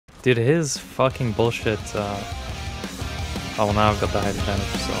Dude, his fucking bullshit. Oh, well, now I've got the height advantage,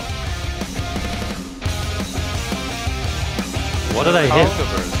 so. What did I hit?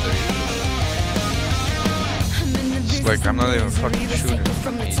 It's like, I'm not even fucking shooting.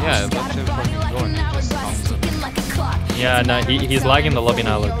 Yeah, let him fucking go and he just counts him. Yeah, no, he's lagging the lobby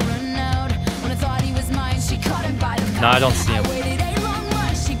now, look. No, I don't see him.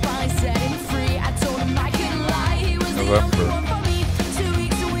 November.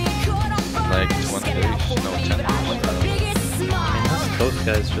 Like 1 day, no chance. I mean, those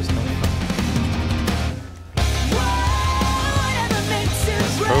guys just don't know.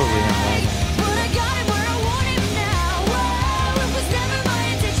 That's probably him, right?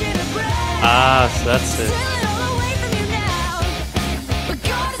 Ah, so that's it.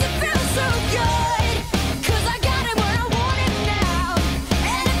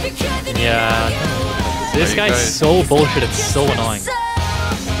 Yeah. This guy's so bullshit, it's so annoying.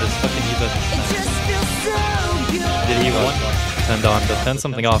 This fucking UVersusPro. Did he want turned on, but turn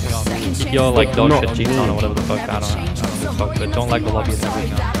something off. Keep your like dog shit cheats on or whatever the fuck, I don't know the fuck, but don't like the lobby and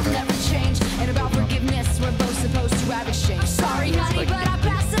everything else.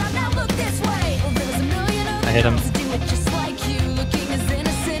 I hit him.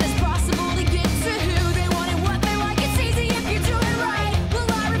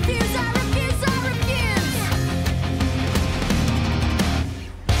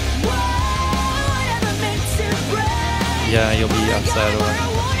 Yeah, you'll be outside or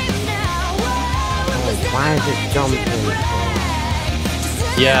Why is it jumping?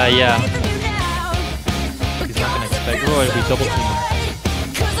 yeah. He's not gonna expect. Oh, it'll be double teaming.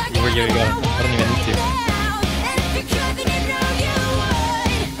 Where you go? I don't even need to.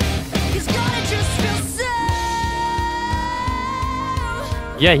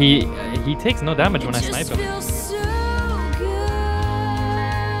 Yeah, he takes no damage when I snipe him.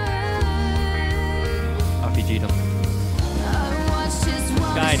 RPG'd him.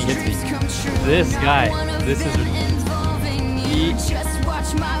 Guy and he hits me. This guy. This is.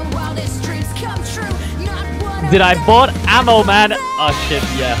 Did I bought ammo, man? Oh shit,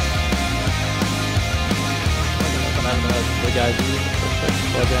 yeah. The guy.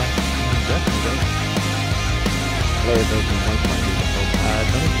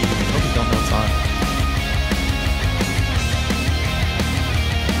 Don't know what's on.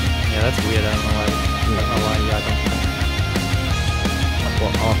 Yeah, that's weird. I don't know why. Yeah, I don't know.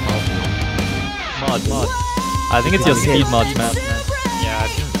 Mod. I think it's your speed mods, man. Yeah, I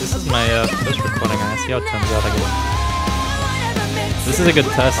think this is my first recording. I see how it turns out, I guess. This is a good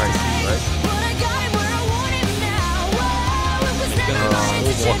test to see, right? He's gonna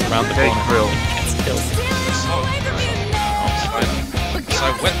walk around the corner and gets killed. So I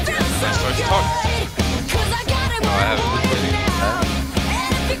went and I started talking. No, I haven't been waiting.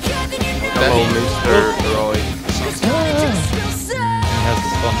 Hello, Mr. Roy. He has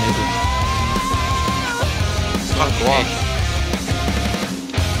this fun music. Fuck off.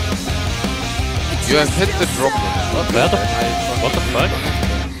 You have hit the drop limit. What the fuck?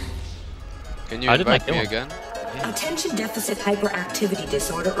 Can you How did I invite kill me him? again? Attention deficit hyperactivity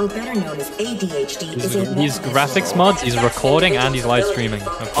disorder, or better known as ADHD, is a He's graphics mods, he's recording, and he's live streaming.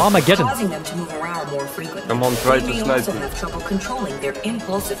 Armageddon! causing them to move around more frequently. Come on, try to They may snipe also me. have trouble controlling their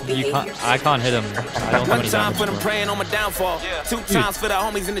impulsive behaviors. I can't hit him. I don't have any Time for them damage. praying on my downfall. 2 times for the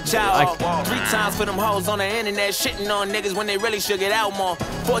homies in the child. 3 times for them hoes on the internet shitting on niggas when they really should get out more.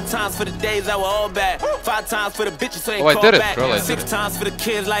 4 times for the days I were all bad. 5 times for the bitches who ain't I called did it, back. bro, I 6 did it. times for the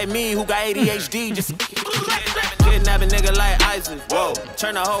kids like me who got ADHD. Just kidnap a nigga like ISIS. Whoa,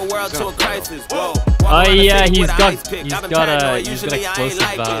 turn the whole world to a crisis. Whoa. Oh yeah, he's got Usually I ain't explosive.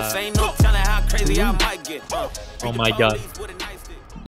 like this. Ain't no telling how crazy I might get. Oh my god.